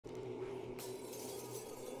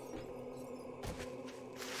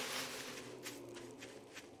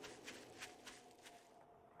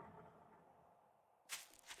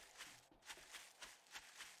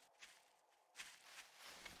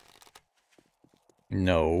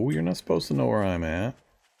No, you're not supposed to know where I'm at.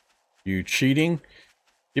 You cheating?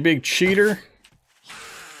 You big cheater?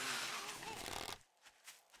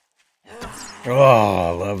 Oh,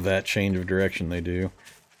 I love that change of direction they do.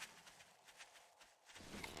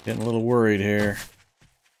 Getting a little worried here.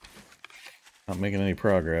 Not making any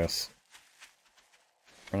progress.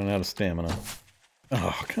 Running out of stamina.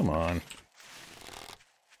 Oh, come on.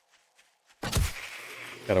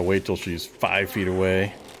 Gotta wait till she's 5 feet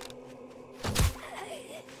away.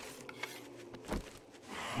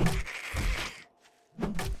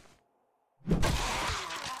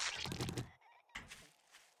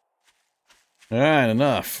 Alright,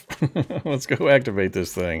 enough. Let's go activate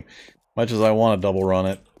this thing. Much as I want to double run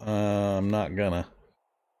it, I'm not gonna.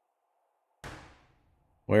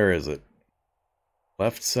 Where is it?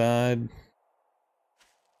 Left side?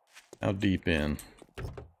 How deep in?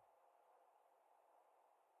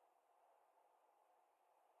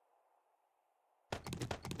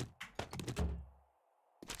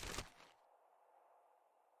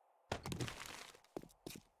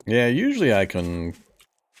 Yeah, usually I can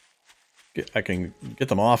get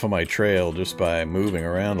them off of my trail just by moving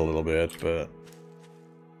around a little bit, but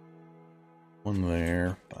one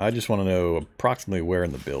there. I just want to know approximately where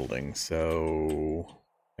in the building, so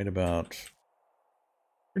right about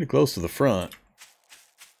pretty close to the front.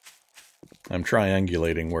 I'm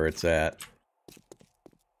triangulating where it's at.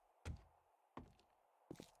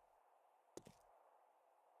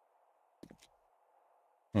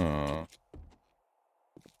 Huh.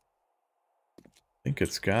 I think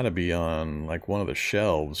it's got to be on like one of the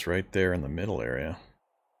shelves right there in the middle area.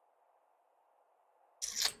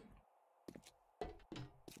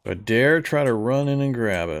 But dare try to run in and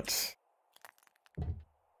grab it.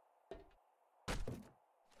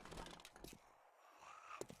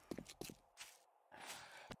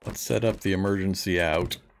 Let's set up the emergency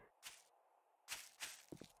out.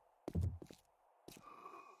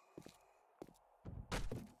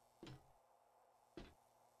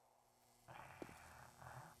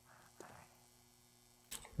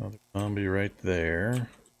 Another zombie right there.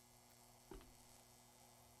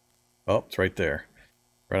 Oh, it's right there.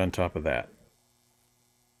 Right on top of that.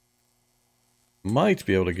 Might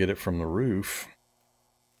be able to get it from the roof.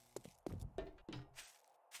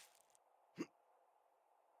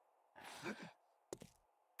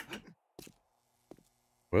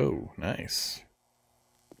 Whoa, nice.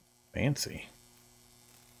 Fancy.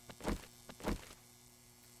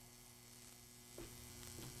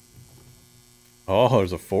 Oh,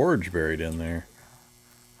 there's a forge buried in there.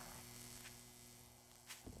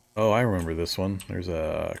 Oh, I remember this one. There's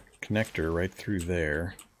a connector right through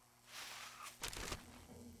there.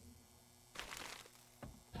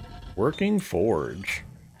 Working forge.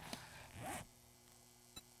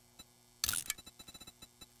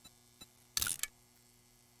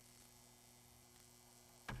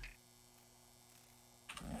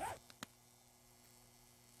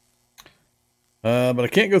 But I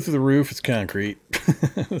can't go through the roof, it's concrete.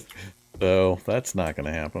 So, that's not going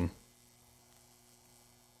to happen.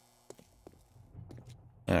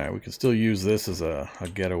 Alright, we can still use this as a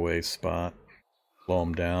getaway spot. Blow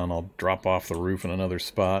them down, I'll drop off the roof in another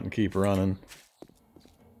spot and keep running.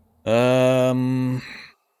 Right.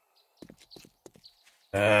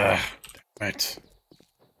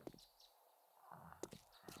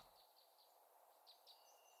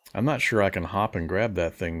 I'm not sure I can hop and grab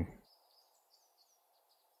that thing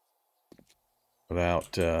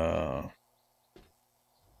without,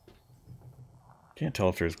 can't tell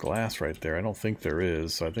if there's glass right there. I don't think there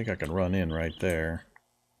is, so I think I can run in right there.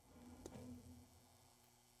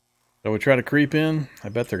 So we try to creep in? I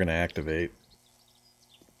bet they're going to activate.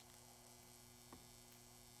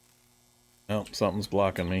 Oh, something's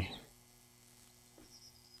blocking me.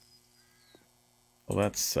 Well,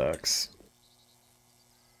 that sucks.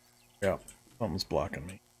 Yeah, something's blocking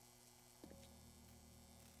me.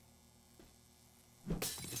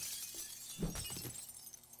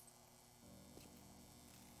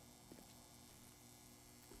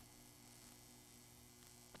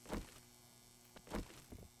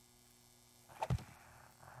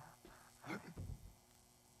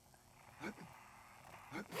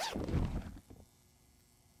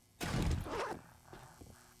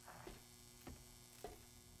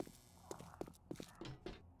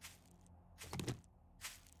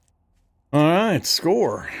 Alright,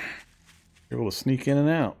 score. Able to sneak in and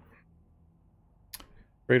out.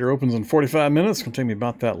 Raider opens in 45 minutes. It's going to take me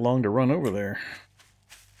about that long to run over there.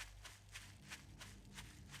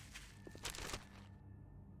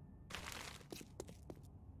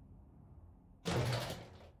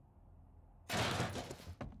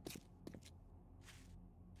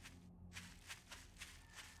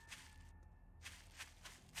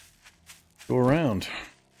 Go around.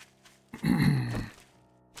 I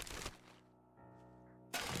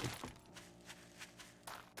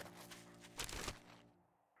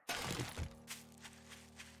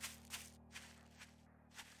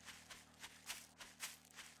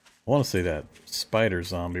want to say that spider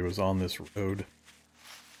zombie was on this road.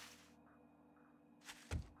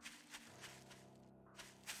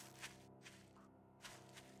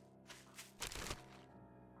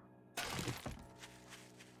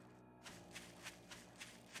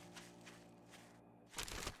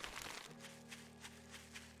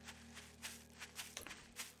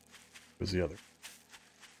 Was the other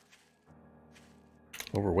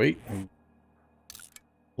overweight?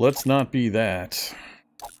 Let's not be that.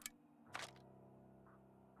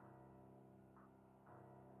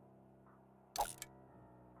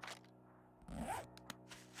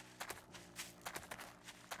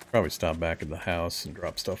 Probably stop back at the house and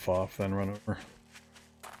drop stuff off, then run over.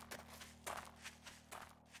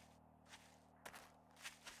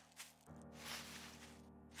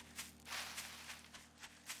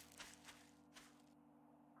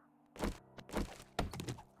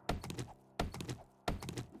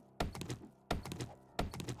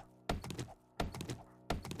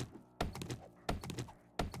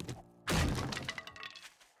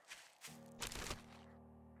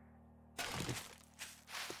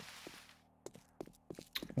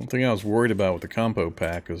 One thing I was worried about with the Compo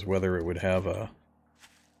Pack is whether it would have an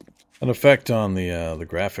effect on the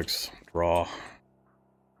graphics draw.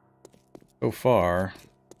 So far,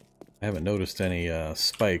 I haven't noticed any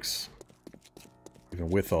spikes, even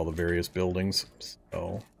with all the various buildings.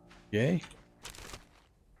 So, yay.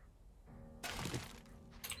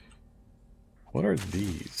 What are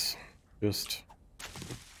these? Just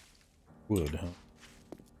wood, huh?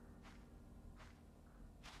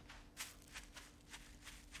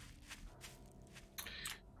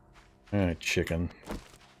 Alright, chicken.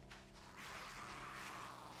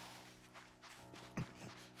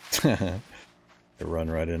 They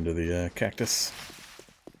run right into the cactus.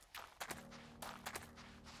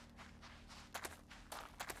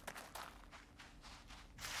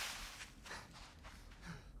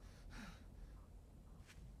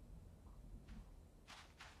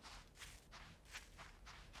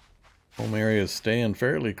 Home area is staying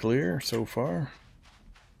fairly clear so far.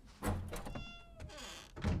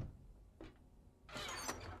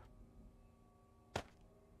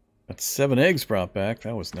 Got 7 eggs brought back.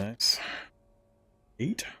 That was nice.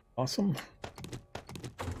 8. Awesome.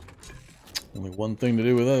 Only one thing to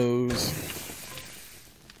do with those.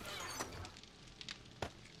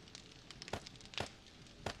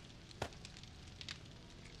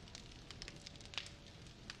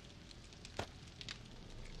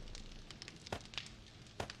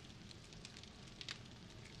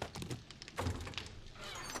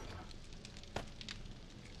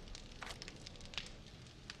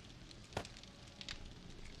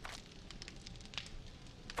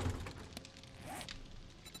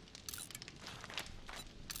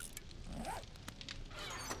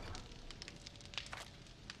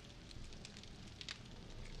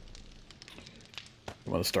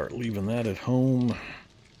 I'm going to start leaving that at home.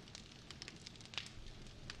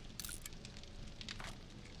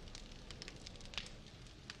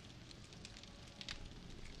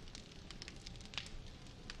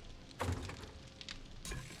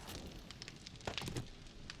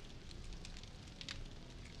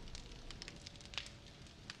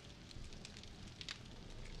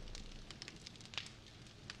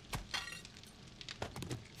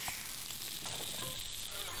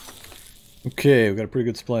 Okay, we've got a pretty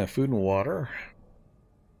good supply of food and water.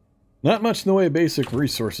 Not much in the way of basic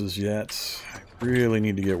resources yet. I really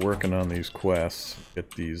need to get working on these quests.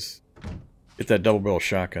 Get that double barrel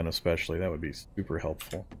shotgun especially. That would be super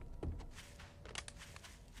helpful.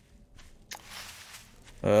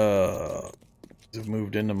 They've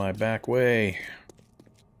moved into my back way.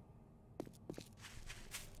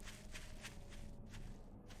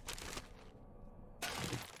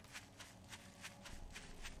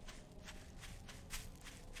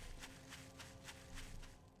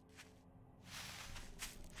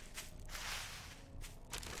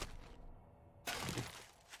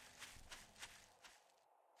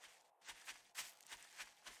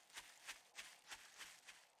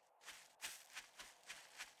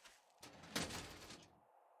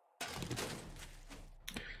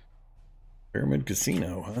 Pyramid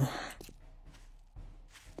Casino, huh?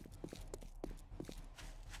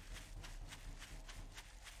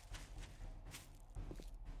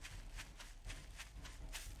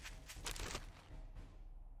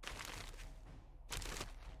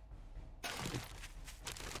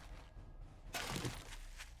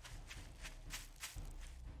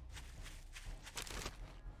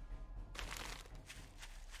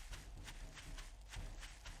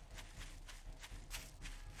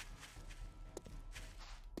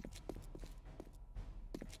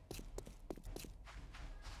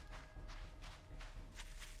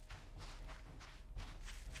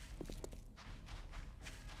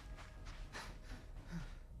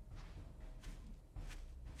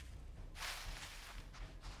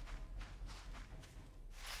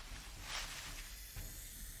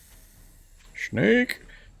 Snake!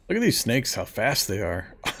 Look at these snakes, how fast they are.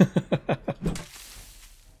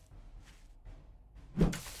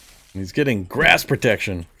 He's getting grass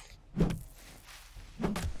protection.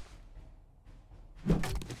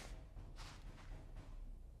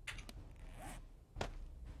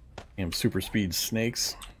 Damn super speed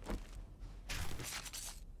snakes.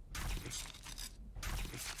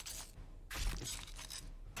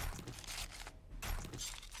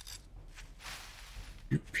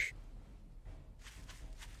 Oops.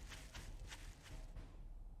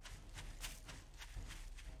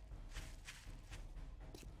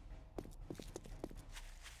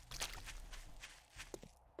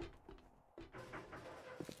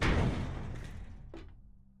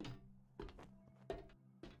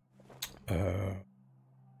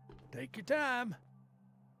 Take your time.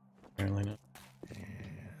 Apparently not.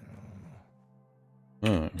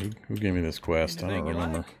 Who gave me this quest? I don't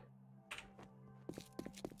remember. Like?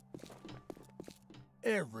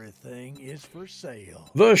 Everything is for sale.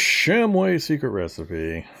 The Shamway secret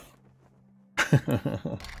recipe.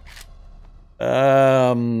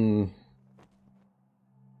 No,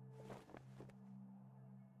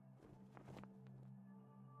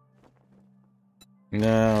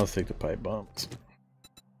 let's take the pipe bombs.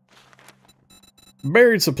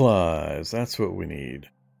 Buried supplies. That's what we need.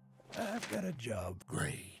 I've got a job.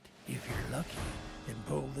 Great. If you're lucky and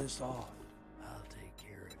pull this off, I'll take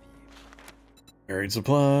care of you. Buried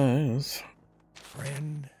supplies.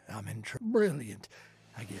 Friend, I'm in trouble. Brilliant.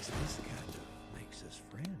 I guess this kind of makes us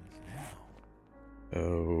friends now.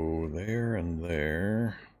 Oh, there and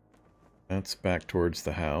there. That's back towards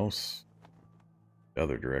the house. The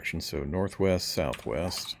other direction, so northwest,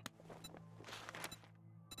 southwest.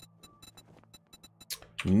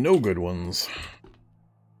 No good ones.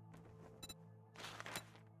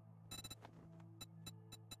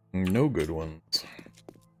 No good ones.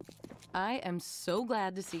 I am so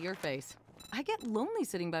glad to see your face. I get lonely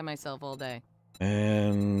sitting by myself all day.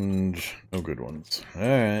 And no good ones.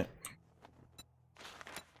 Alright.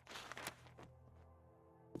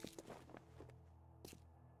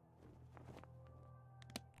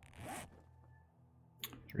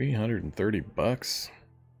 $330.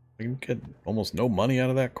 We can get almost no money out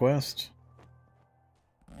of that quest.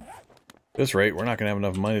 At this rate, we're not going to have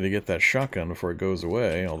enough money to get that shotgun before it goes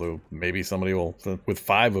away, although maybe somebody will, with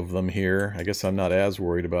 5 of them here, I guess I'm not as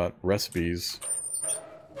worried about recipes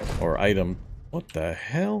or item. What the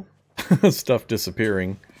hell? Stuff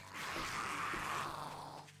disappearing.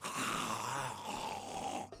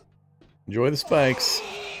 Enjoy the spikes.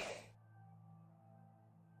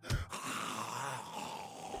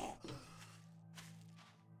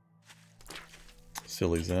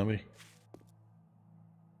 Silly zombie.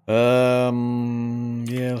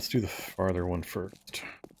 Yeah, let's do the farther one first.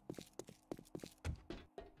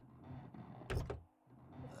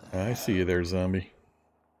 I see you there, zombie.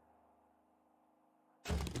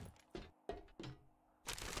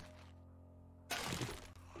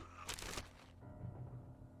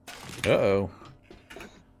 Uh-oh.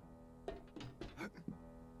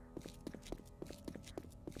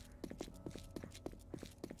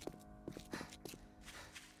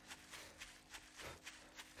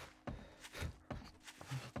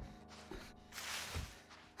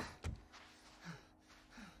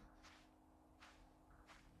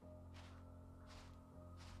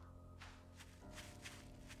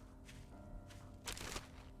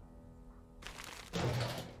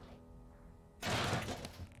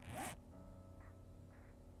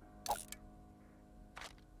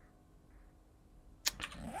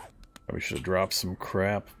 We should have dropped some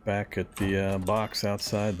crap back at the box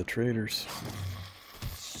outside the traders.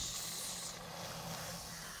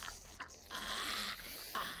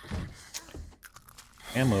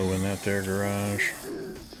 Ammo in that there garage.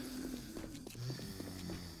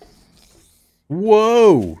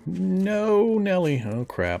 Whoa! No, Nelly. Oh,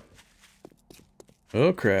 crap.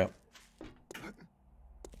 Oh, crap.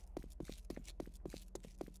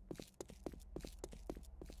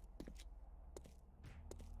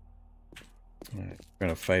 Alright,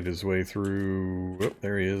 gonna fight his way through. Oh,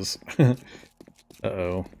 there he is.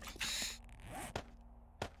 Uh-oh.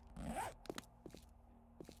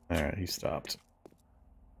 Alright, he stopped.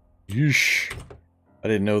 Yeesh. I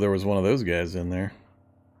didn't know there was one of those guys in there.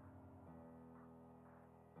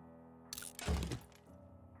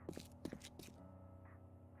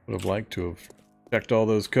 Would have liked to have checked all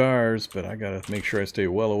those cars, but I gotta make sure I stay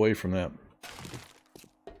well away from that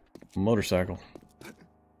motorcycle.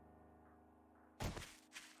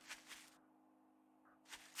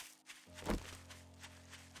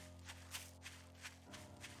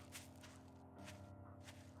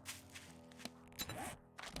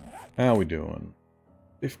 How we doing?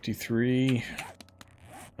 53.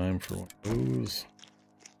 Time for one of those.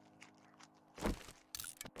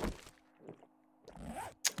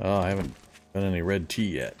 Oh, I haven't done any red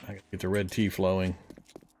tea yet. I gotta get the red tea flowing.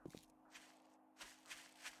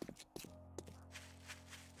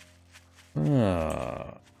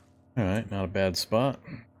 Alright, not a bad spot.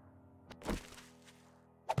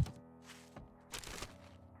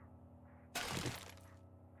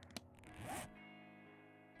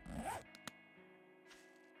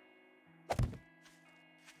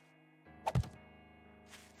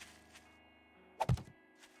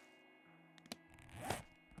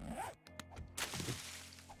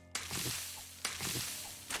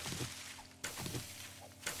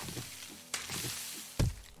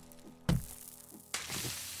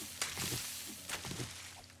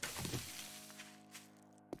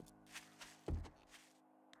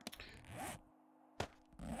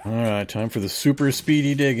 Alright, time for the super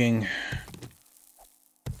speedy digging.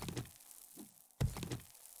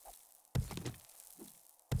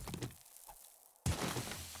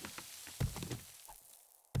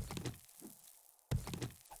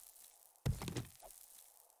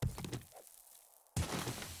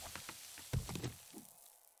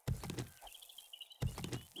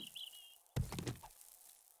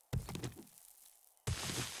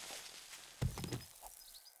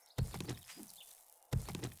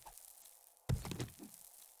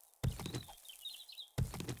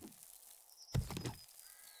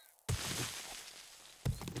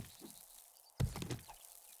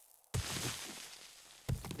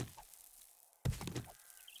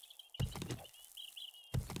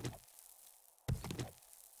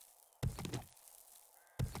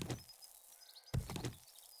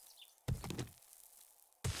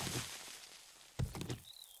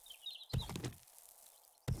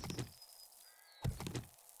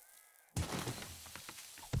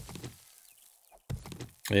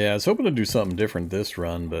 Yeah, I was hoping to do something different this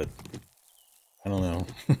run, but I don't know.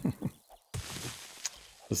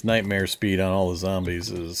 This nightmare speed on all the zombies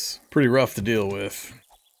is pretty rough to deal with.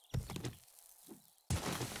 If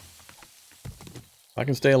I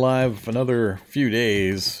can stay alive another few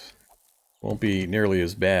days, won't be nearly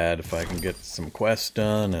as bad if I can get some quests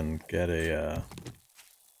done and get a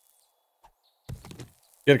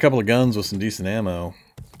couple of guns with some decent ammo.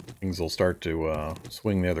 Things will start to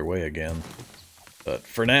swing the other way again. But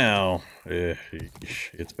for now,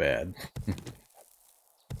 it's bad.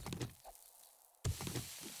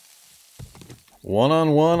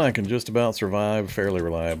 One-on-one, I can just about survive fairly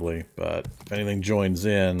reliably, but if anything joins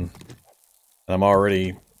in, and I'm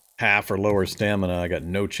already half or lower stamina, I got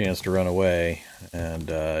no chance to run away, and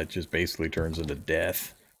it just basically turns into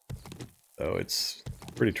death. So it's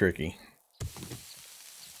pretty tricky.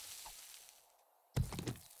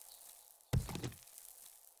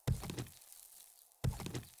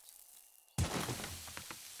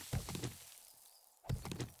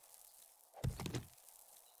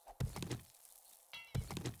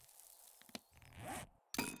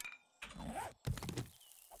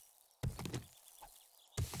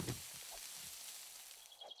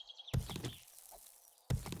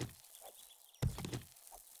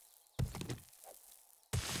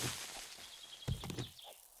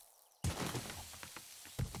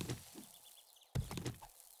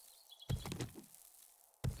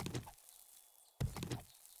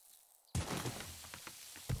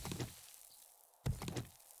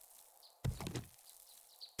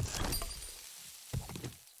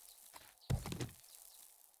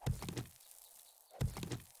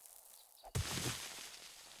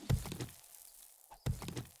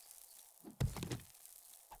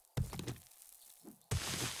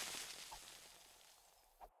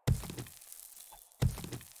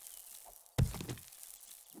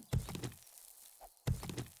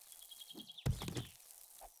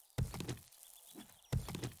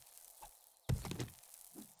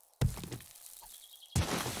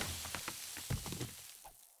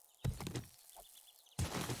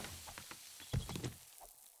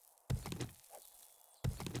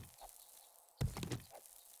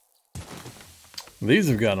 These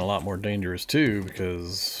have gotten a lot more dangerous too,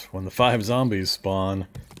 because when the 5 zombies spawn,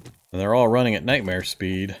 and they're all running at nightmare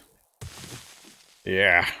speed,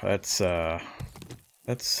 yeah, that's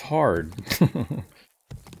hard.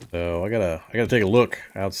 So I gotta take a look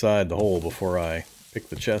outside the hole before I pick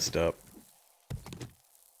the chest up.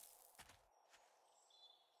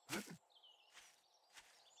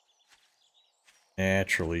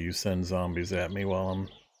 Naturally, you send zombies at me while I'm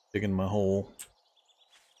digging my hole.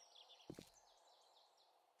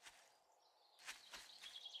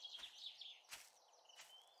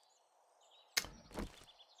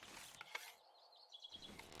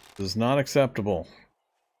 This is not acceptable.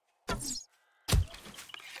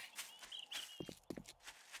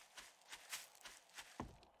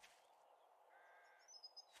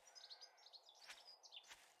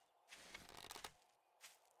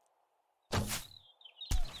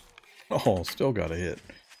 Oh, still got a hit.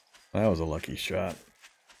 That was a lucky shot.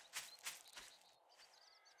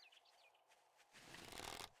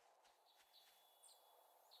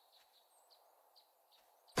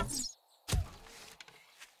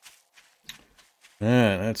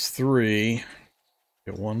 Alright, that's 3.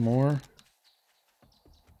 Get one more.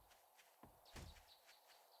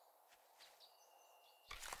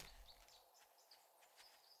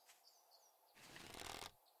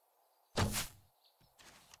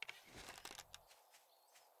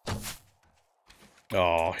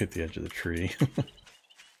 Oh, hit the edge of the tree.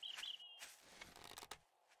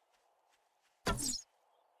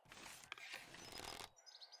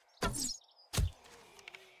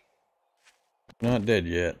 Not dead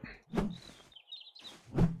yet.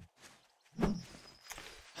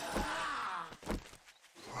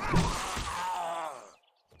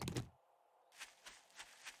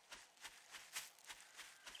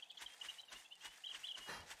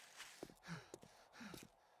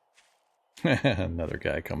 Another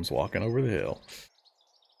guy comes walking over the hill.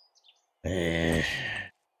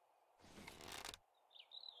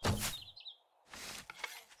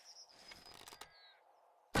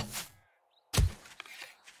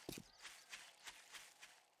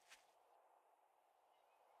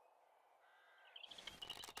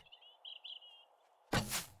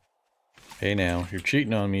 Hey now, you're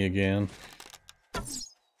cheating on me again.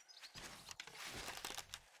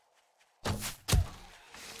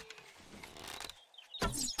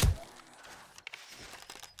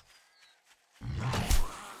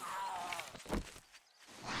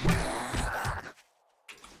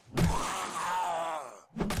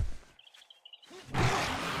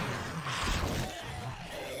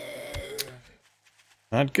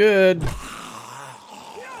 Not good.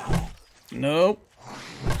 Nope.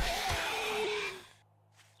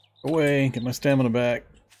 Away, get my stamina back.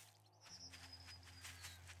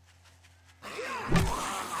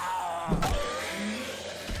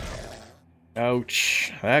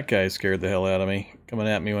 Ouch. That guy scared the hell out of me. Coming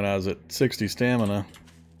at me when I was at 60 stamina.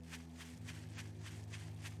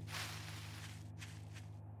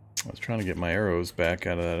 I was trying to get my arrows back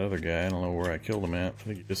out of that other guy. I don't know where I killed him at. I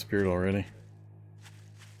think he disappeared already.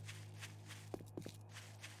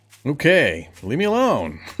 Okay, leave me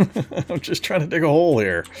alone. I'm just trying to dig a hole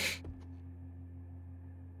here.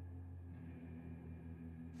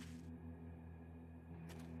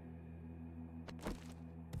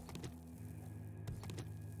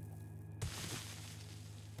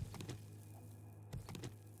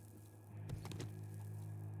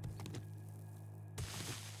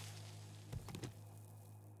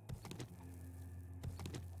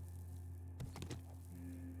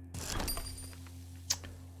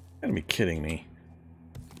 You gotta be kidding me.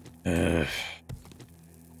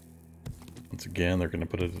 Once again, they're gonna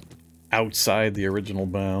put it outside the original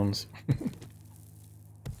bounds.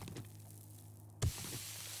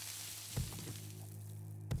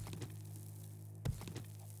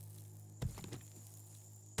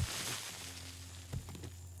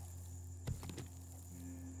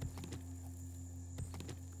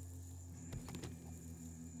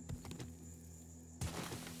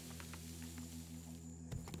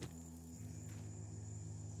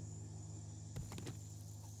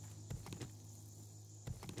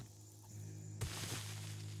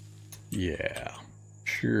 Yeah,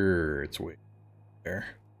 sure, it's way there.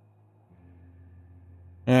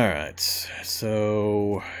 Alright,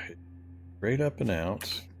 so straight up and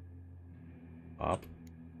out. Pop.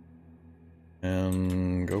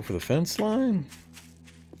 And go for the fence line?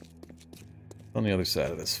 On the other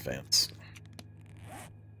side of this fence.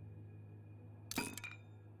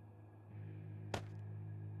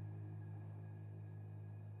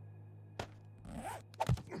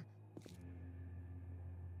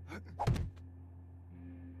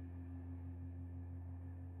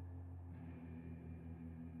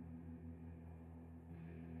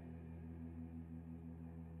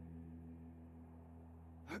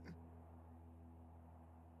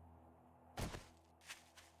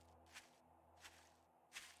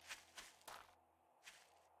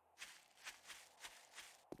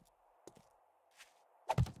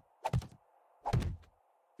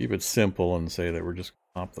 Keep it simple and say that we're just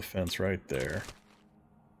gonna pop the fence right there.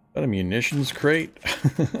 Is that a munitions crate?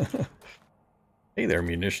 Hey there,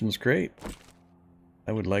 munitions crate.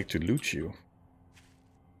 I would like to loot you.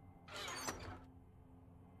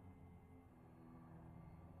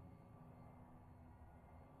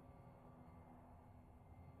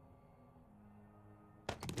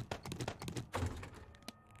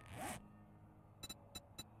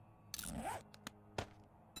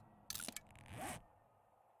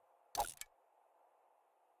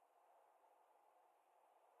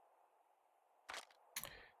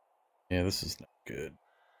 Yeah, this is not good.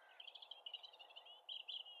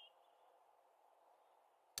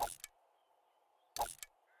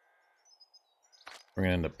 We're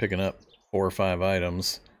gonna end up picking up 4 or 5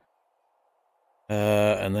 items.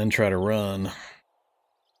 And then try to run.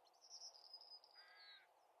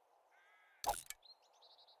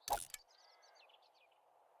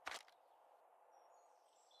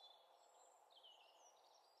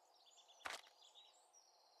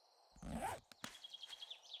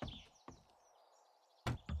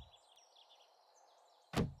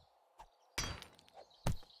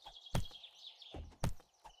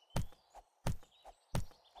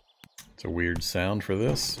 It's a weird sound for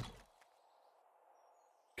this.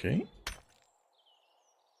 Okay.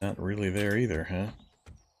 Not really there either, huh?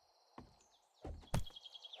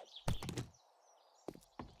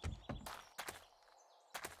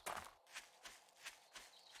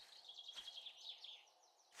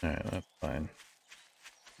 Alright, that's fine.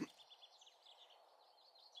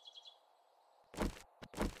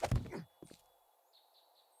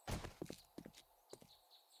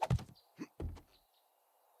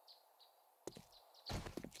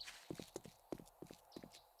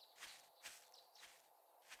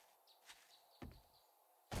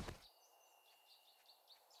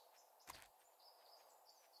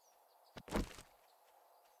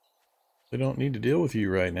 They don't need to deal with you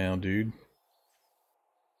right now, dude.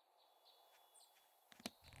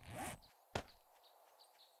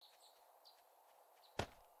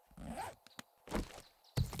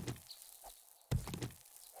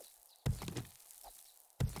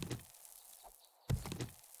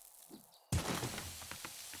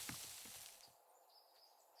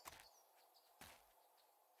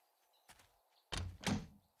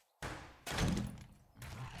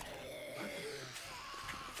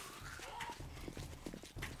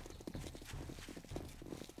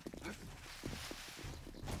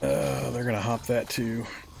 They're gonna hop that too.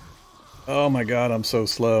 Oh my god, I'm so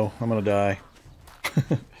slow. I'm gonna die.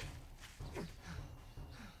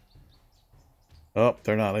 Oh,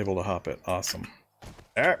 they're not able to hop it. Awesome.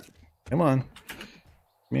 Ah, come on.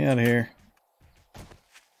 Get me out of here.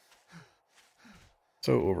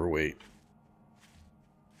 So overweight.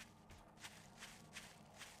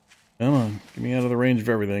 Come on, get me out of the range of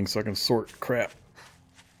everything so I can sort crap.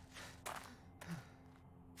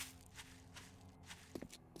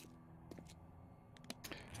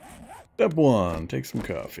 Step 1, take some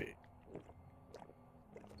coffee.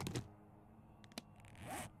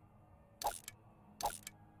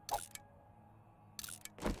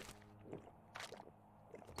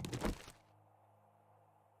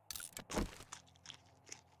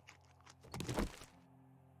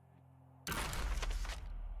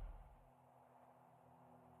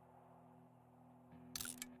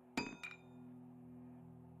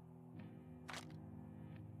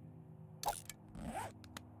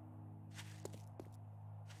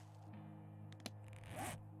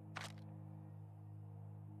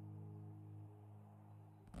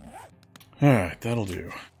 Alright, that'll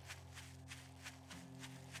do.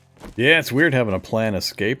 Yeah, it's weird having to plan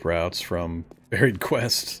escape routes from buried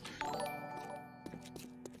quests.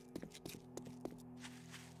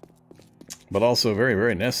 But also very,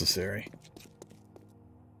 very necessary.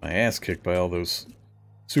 My ass kicked by all those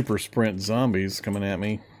super sprint zombies coming at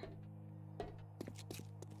me.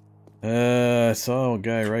 I saw a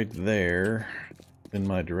guy right there in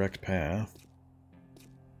my direct path.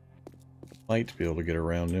 Might be able to get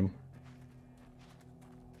around him.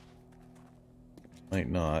 Might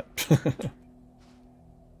not.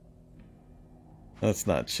 Let's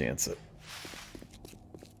not chance it.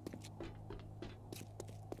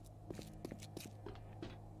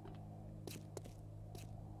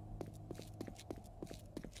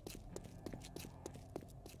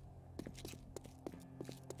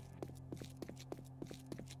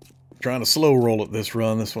 Trying to slow roll it this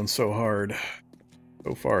run. This one's so hard.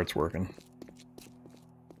 So far it's working.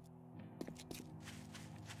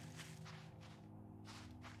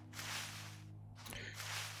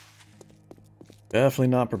 Definitely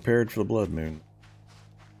not prepared for the Bloodmoon.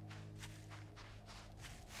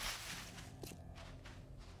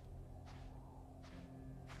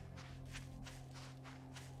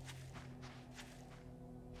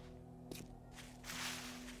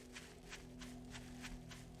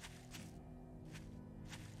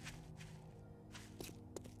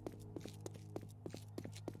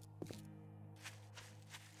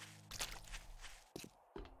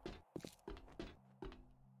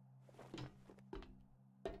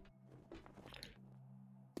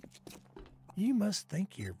 You must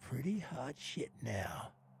think you're pretty hot shit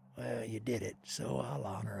now. Well, you did it, so I'll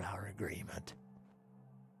honor our agreement.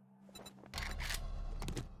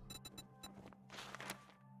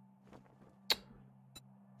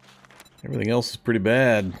 Everything else is pretty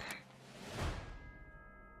bad.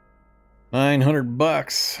 900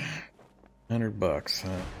 bucks. 100 bucks, huh?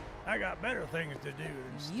 I got better things to do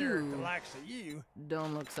than stare at the likes of you.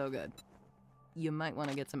 Don't look so good. You might want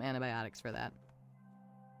to get some antibiotics for that.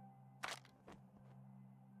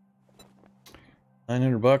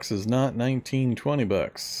 900 bucks is not 1920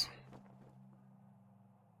 bucks.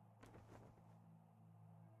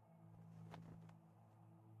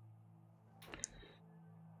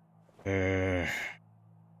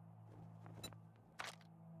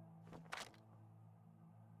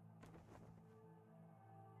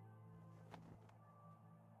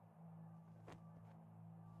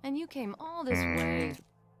 And you came all this way.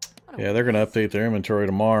 Yeah, they're going to update their inventory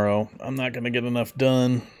tomorrow. I'm not going to get enough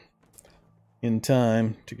done in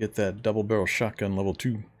time to get that double barrel shotgun level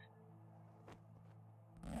 2.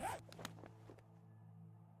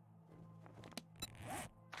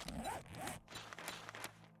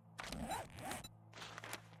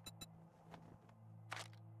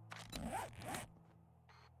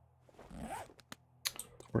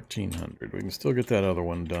 $1,400. We can still get that other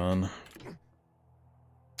one done.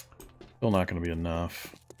 Still not going to be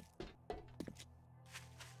enough.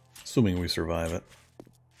 Assuming we survive it.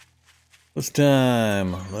 This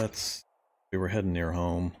time, we're heading near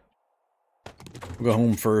home. We'll go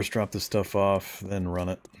home first, drop this stuff off, then run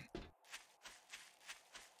it.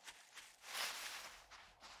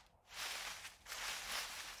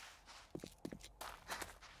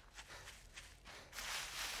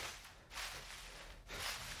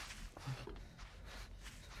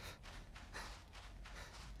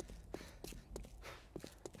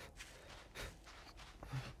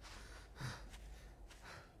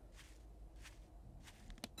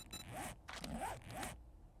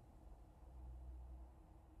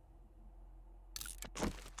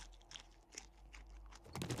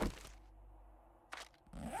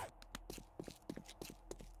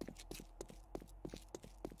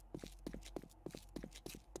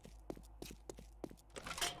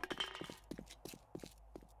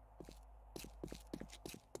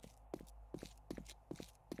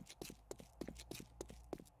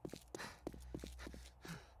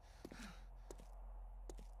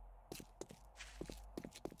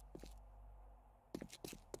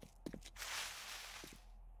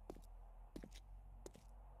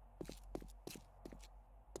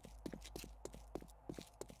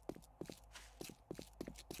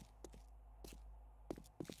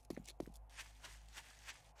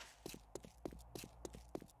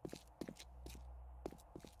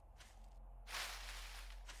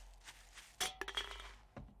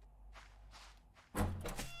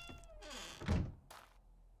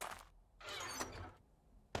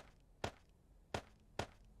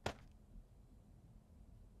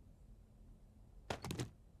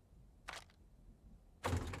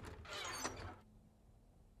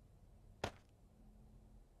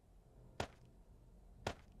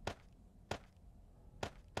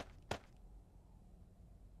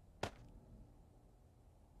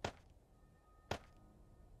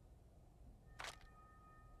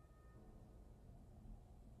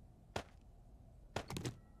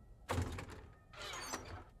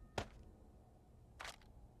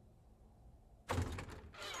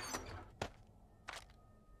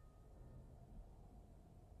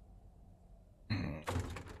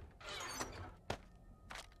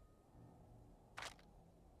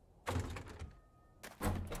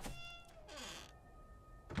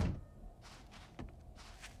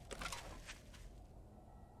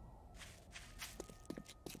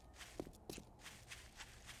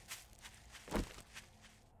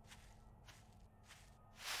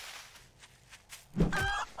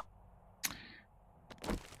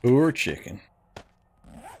 Poor chicken.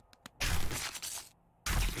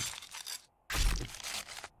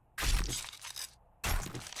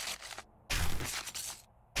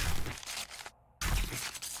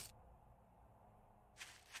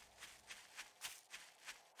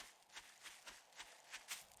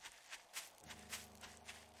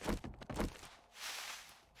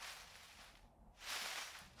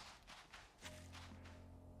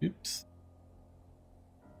 Oops.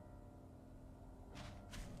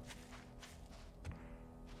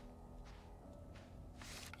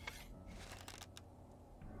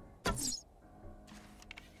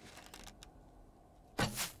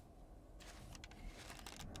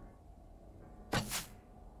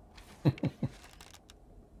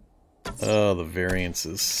 Oh, the variance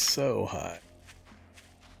is so high.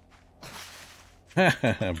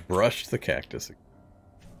 Brushed the cactus.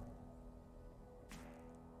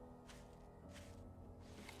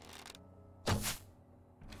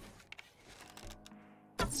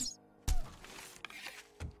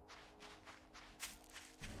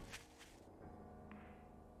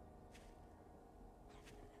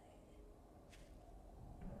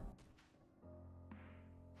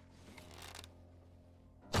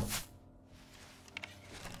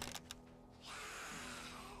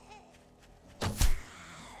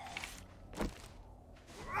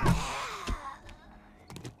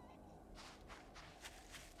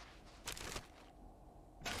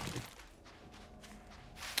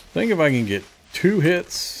 I think if I can get 2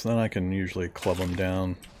 hits, then I can usually club them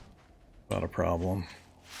down without a problem.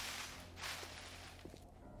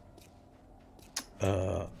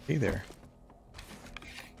 Hey there.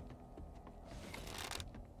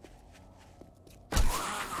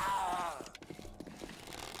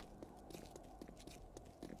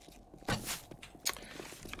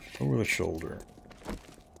 Over the shoulder.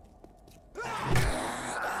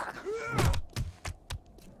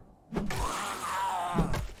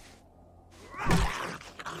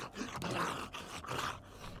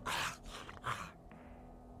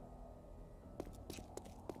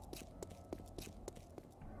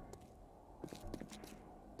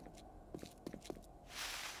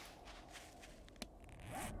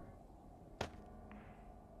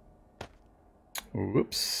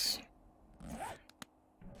 Whoops.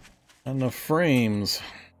 Not enough frames.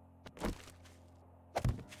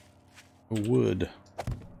 Wood.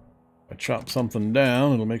 If I chop something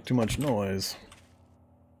down, it'll make too much noise.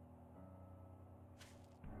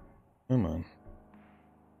 Come on.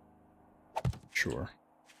 Sure.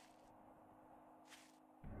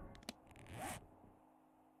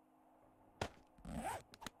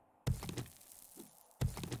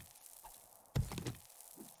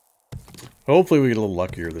 Hopefully we get a little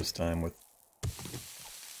luckier this time with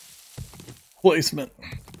placement.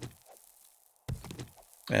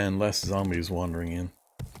 And less zombies wandering in.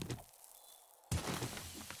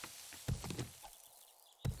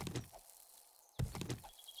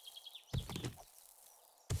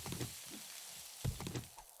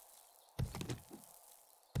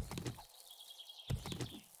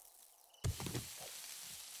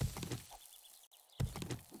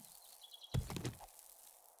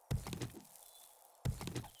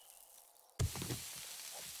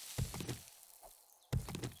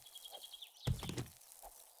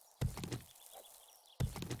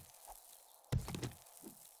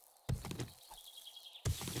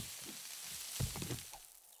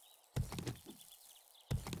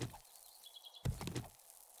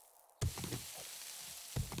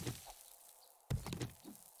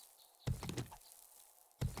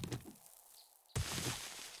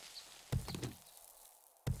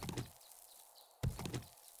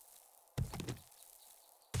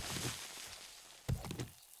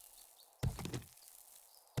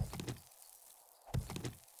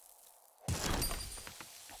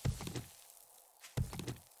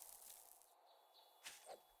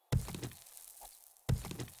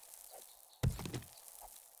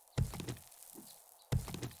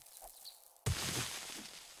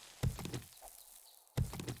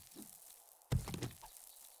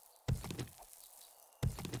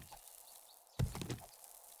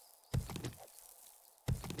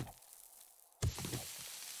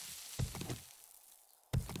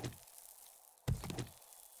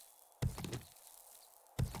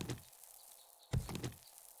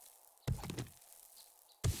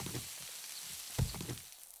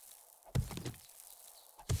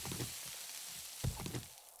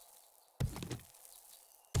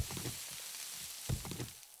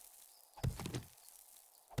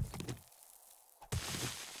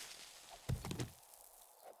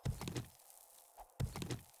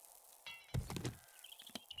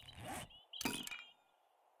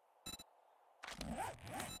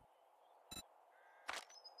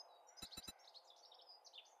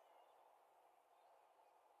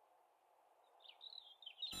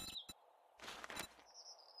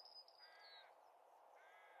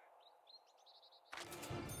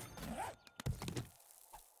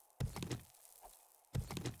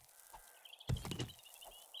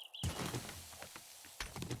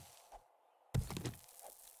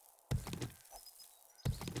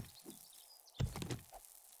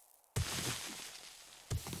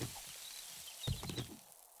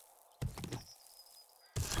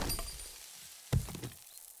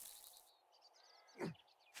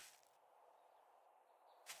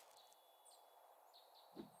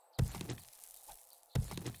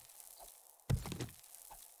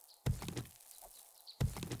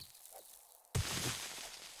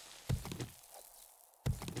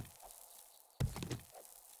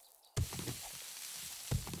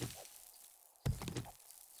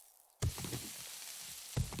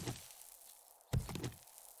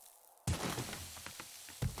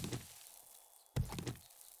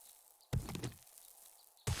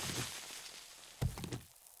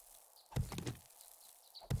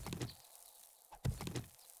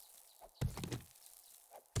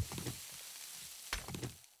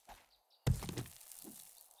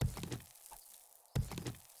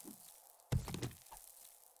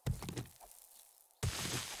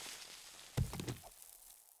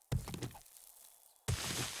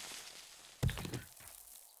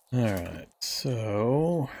 Alright,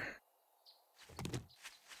 so...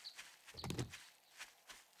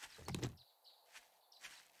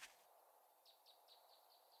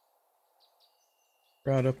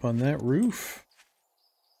 Right up on that roof.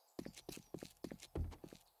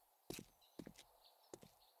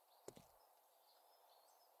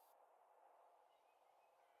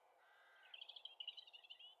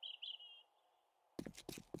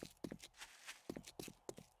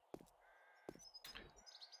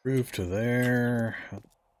 Roof to there.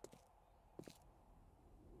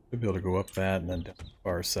 Should be able to go up that and then down the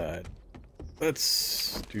far side.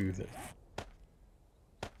 Let's do that.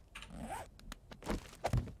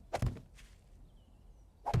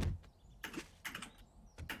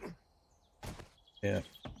 Yeah,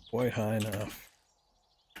 quite high enough.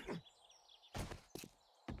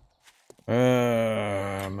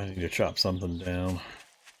 I might need to chop something down.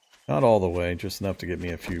 Not all the way, just enough to get me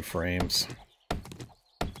a few frames.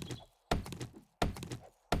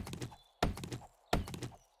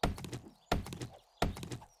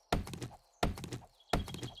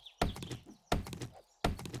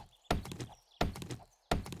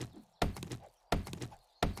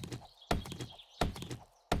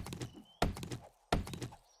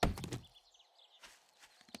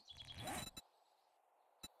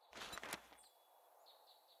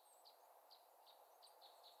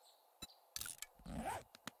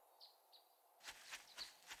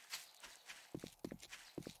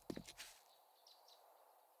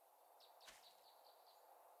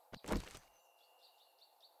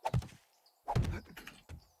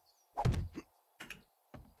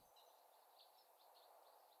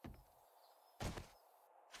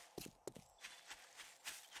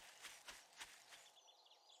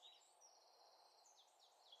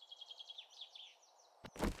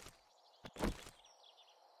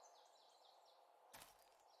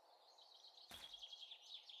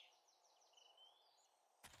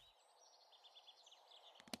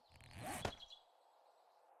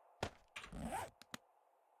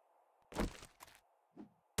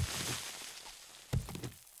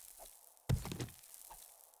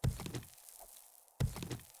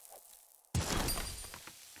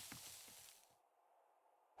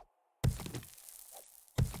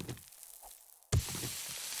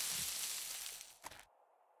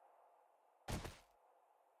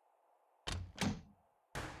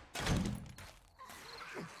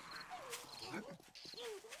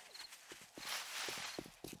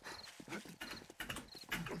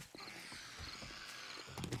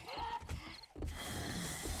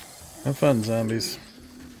 Have fun, zombies.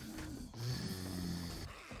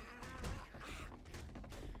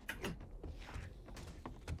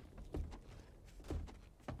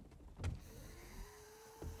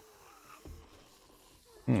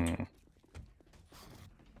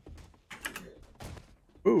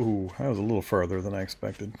 Ooh, that was a little farther than I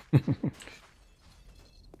expected.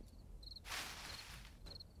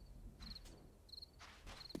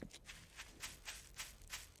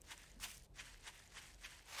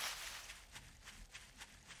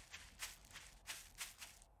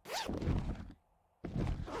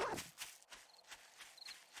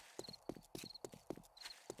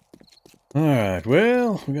 Alright,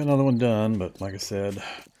 well, we got another one done, but like I said...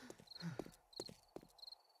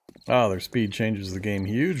 Wow, their speed changes the game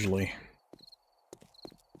hugely.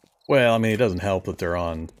 Well, I mean, it doesn't help that they're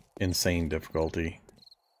on insane difficulty.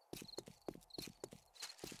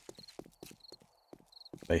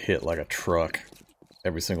 They hit like a truck,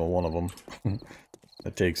 every single one of them.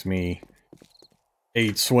 It takes me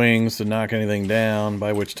 8 swings to knock anything down,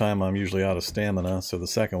 by which time I'm usually out of stamina, so the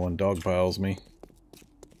second one dogpiles me.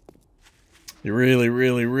 You really,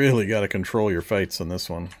 really, really gotta control your fights on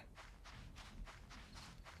this one.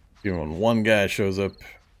 Even when one guy shows up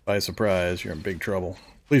by surprise, you're in big trouble.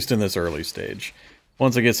 At least in this early stage.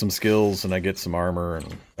 Once I get some skills and I get some armor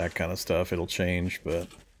and that kind of stuff, it'll change, but...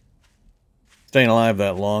 staying alive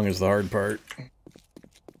that long is the hard part.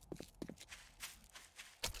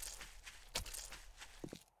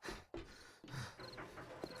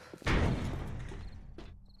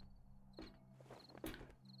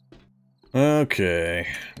 Okay,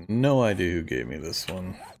 no idea who gave me this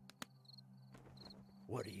one.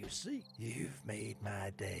 What do you see? You've made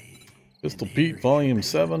my day. Pistol Pete Volume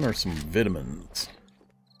 7 or some vitamins?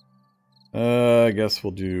 I guess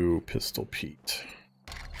we'll do Pistol Pete.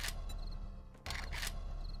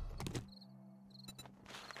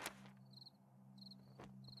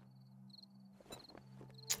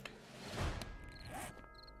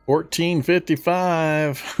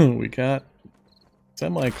 $14.55. We got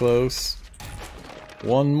semi-close.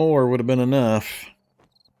 One more would have been enough.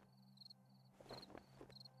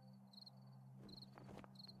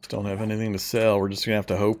 don't have anything to sell. We're just gonna have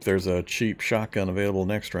to hope there's a cheap shotgun available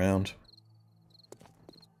next round.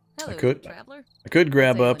 Hello, I could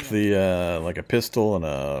grab up the like a pistol and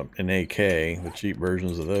an AK, the cheap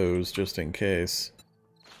versions of those, just in case.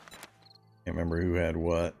 Can't remember who had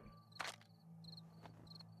what.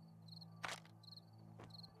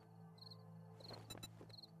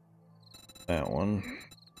 That one.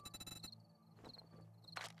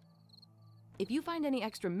 If you find any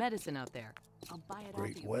extra medicine out there, I'll buy it off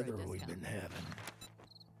you Great for a weather discount. we've been having.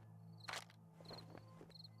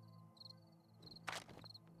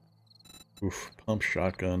 Oof, pump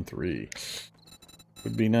shotgun 3.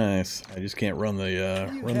 Would be nice. I just can't run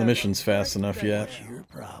the missions fast enough yet. What's your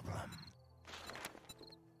problem?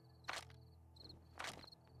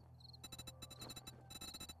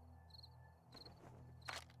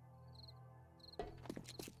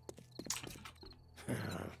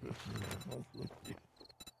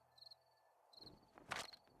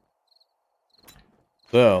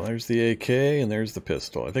 So, there's the AK and there's the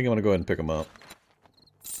pistol. I think I'm going to go ahead and pick them up.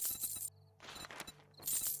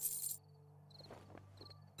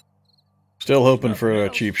 Still hoping for a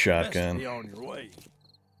cheap shotgun. Alright,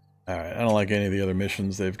 I don't like any of the other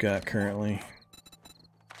missions they've got currently.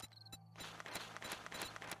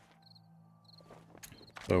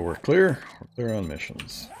 So we're clear. We're clear on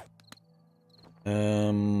missions.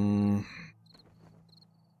 Yeah,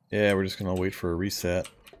 we're just going to wait for a reset.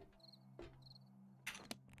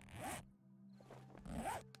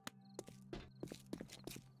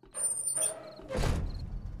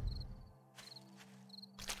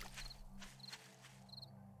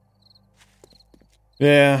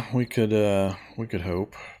 Yeah, we could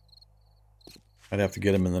hope. I'd have to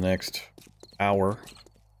get him in the next hour.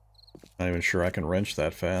 Not even sure I can wrench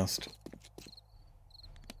that fast.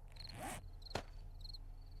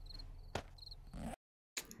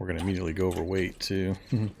 We're gonna immediately go overweight too.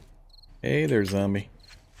 Hey there, zombie.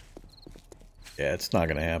 Yeah, it's not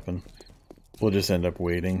gonna happen. We'll just end up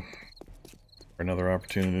waiting for another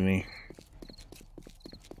opportunity.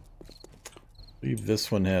 I believe this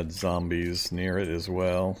one had zombies near it as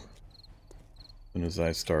well. As soon as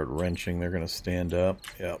I start wrenching, they're going to stand up.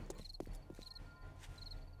 Yep.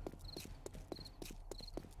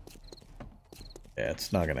 Yeah,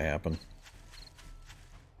 it's not going to happen.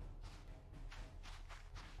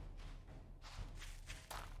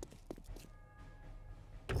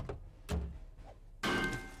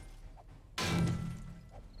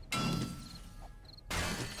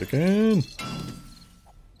 Chicken!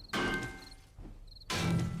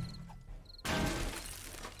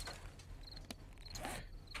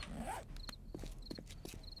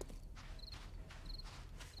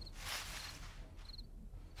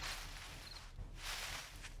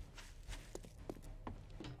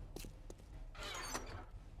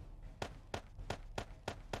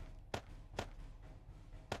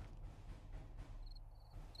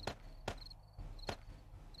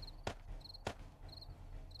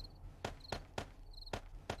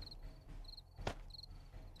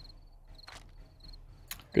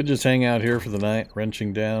 Could just hang out here for the night,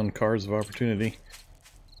 wrenching down cars of opportunity.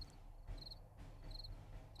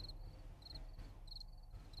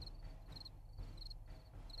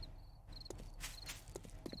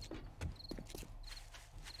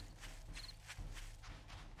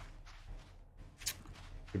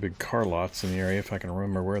 The big car lots in the area, if I can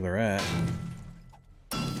remember where they're at.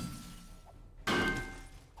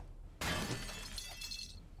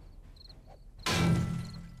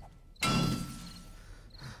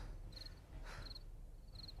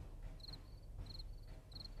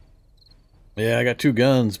 Yeah, I got 2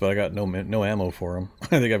 guns, but I got no ammo for them.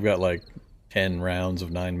 I think I've got like 10 rounds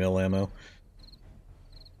of 9mm ammo.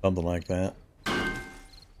 Something like that.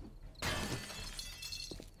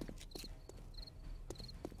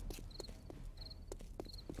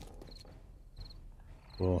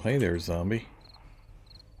 Well, hey there, zombie.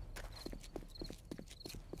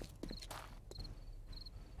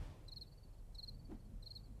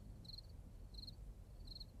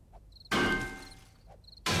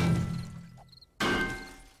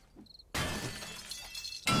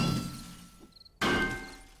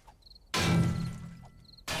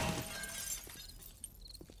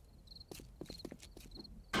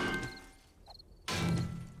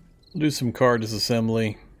 Do some car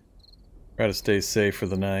disassembly. Try to stay safe for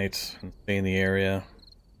the night and stay in the area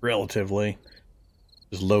relatively.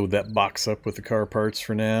 Just load that box up with the car parts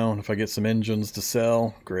for now, and if I get some engines to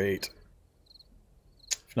sell, great.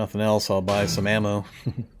 If nothing else, I'll buy some ammo.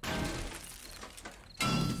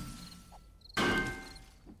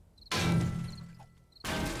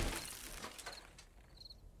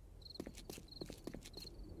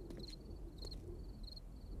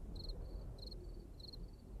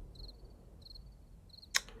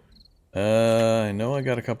 I know I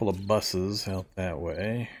got a couple of buses out that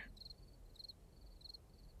way.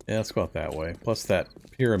 Yeah, let's go out that way. Plus that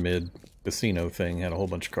pyramid casino thing had a whole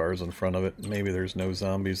bunch of cars in front of it. Maybe there's no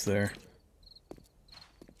zombies there.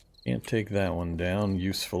 Can't take that one down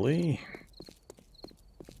usefully.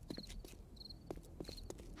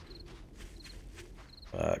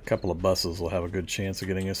 A couple of buses will have a good chance of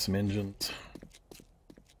getting us some engines.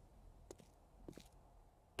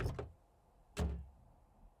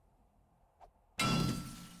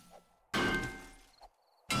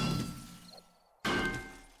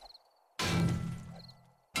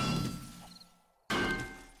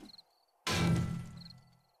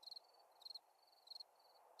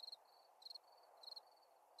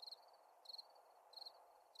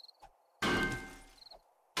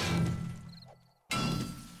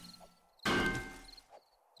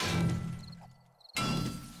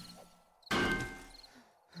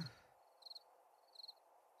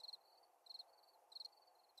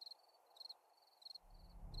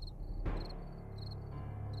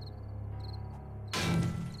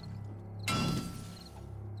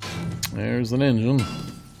 There's an engine.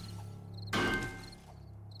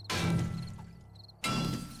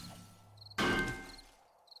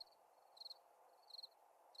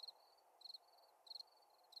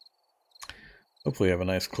 Hopefully have a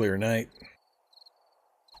nice clear night.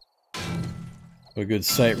 A good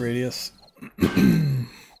sight radius.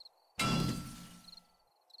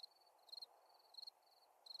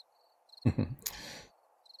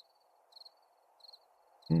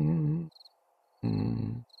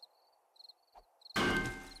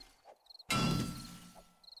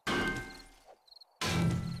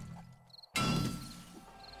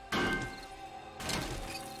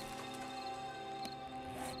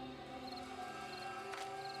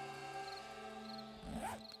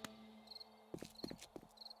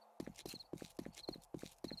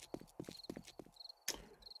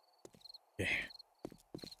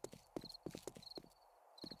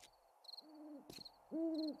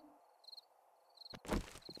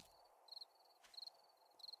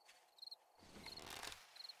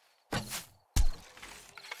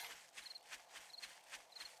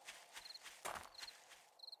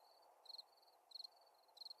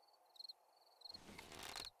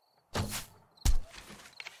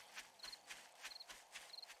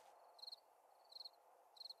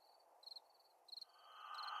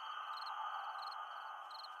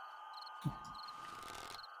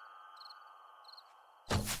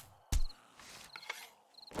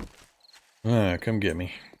 Come get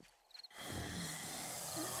me.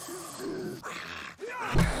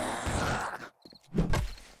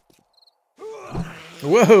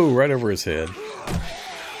 Whoa, right over his head.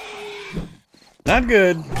 Not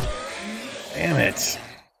good. Damn it.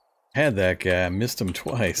 Had that guy, missed him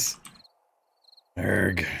twice.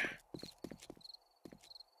 Erg.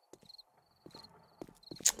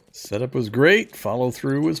 Setup was great, follow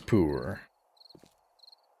through was poor.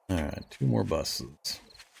 Alright, 2 more buses.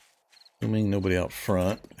 Assuming nobody out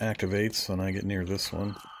front activates when I get near this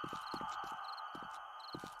one.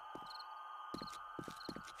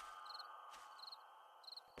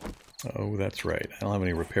 Oh, that's right. I don't have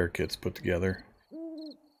any repair kits put together.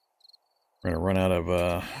 We're going to run out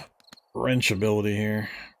of wrench ability here.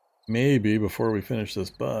 Maybe before we finish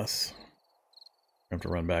this bus. I have to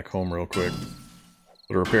run back home real quick.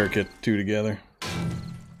 Put a repair kit 2 together.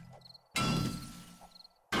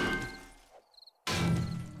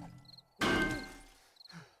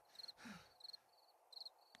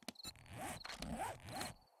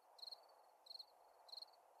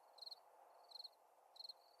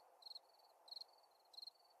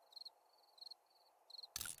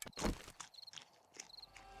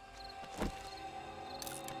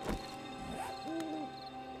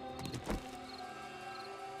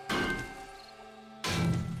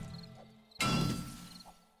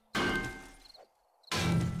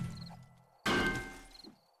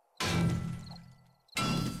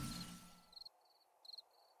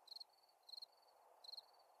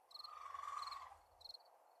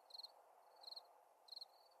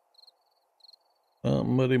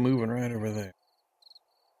 Somebody moving right over there.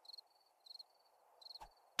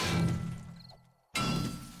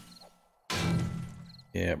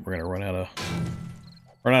 Yeah, we're gonna run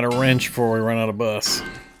out of wrench before we run out of bus.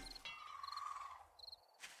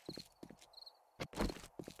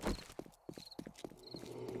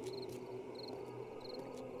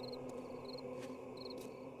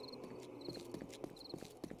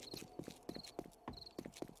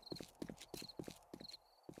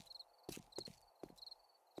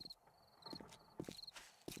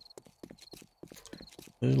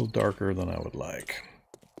 A little darker than I would like.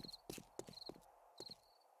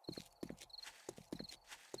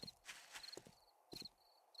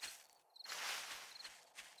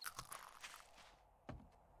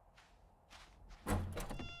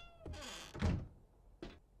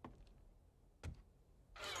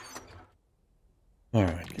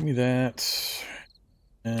 Give me that.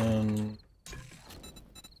 And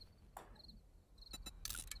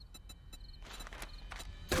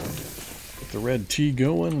get the red tea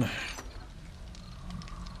going.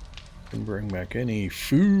 Can bring back any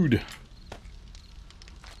food.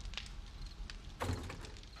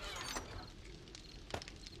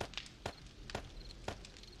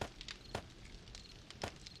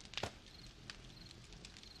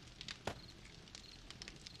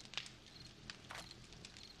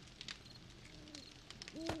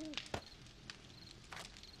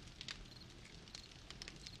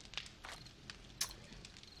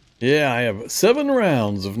 Yeah, I have 7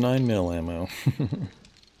 rounds of 9mm ammo.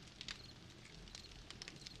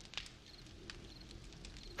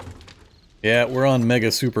 Yeah, we're on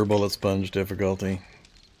Mega Super Bullet Sponge difficulty.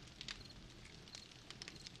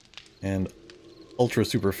 And Ultra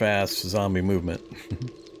Super Fast Zombie Movement,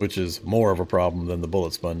 which is more of a problem than the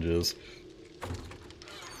Bullet Sponge is.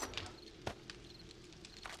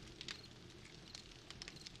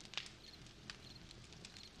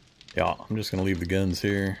 Yeah, I'm just going to leave the guns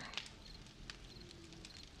here.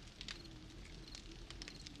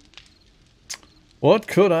 What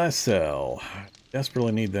could I sell?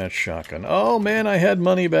 Desperately need that shotgun. Oh man, I had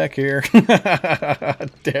money back here.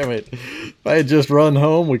 Damn it. If I had just run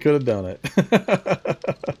home, we could have done it.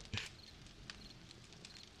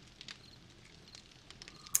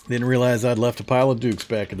 Didn't realize I'd left a pile of dukes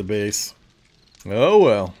back at the base. Oh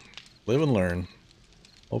well. Live and learn.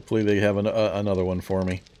 Hopefully they have another one for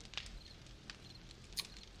me.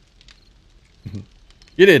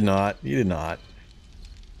 You did not. You did not.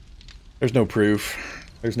 There's no proof.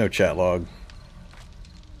 There's no chat log.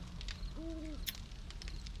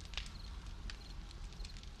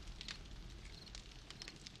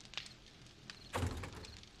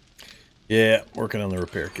 Yeah, working on the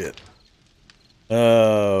repair kit.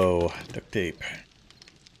 Oh, duct tape.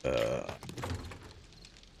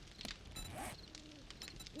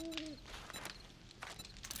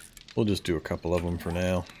 We'll just do a couple of them for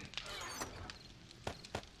now.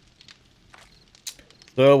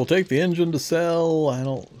 So we'll take the engine to sell. I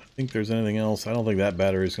don't think there's anything else. I don't think that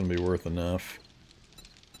battery is going to be worth enough.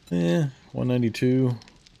 192.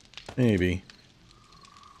 Maybe.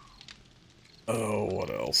 Oh, what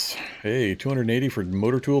else? Hey, 280 for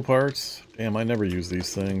motor tool parts. Damn, I never use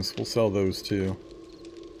these things. We'll sell those too.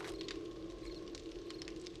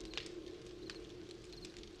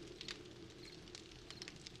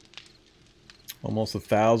 Almost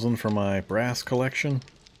 1,000 for my brass collection.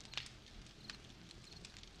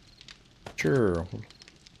 Sure, we'll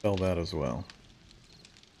sell that as well.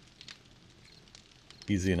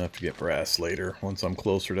 Easy enough to get brass later, once I'm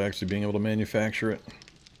closer to actually being able to manufacture it.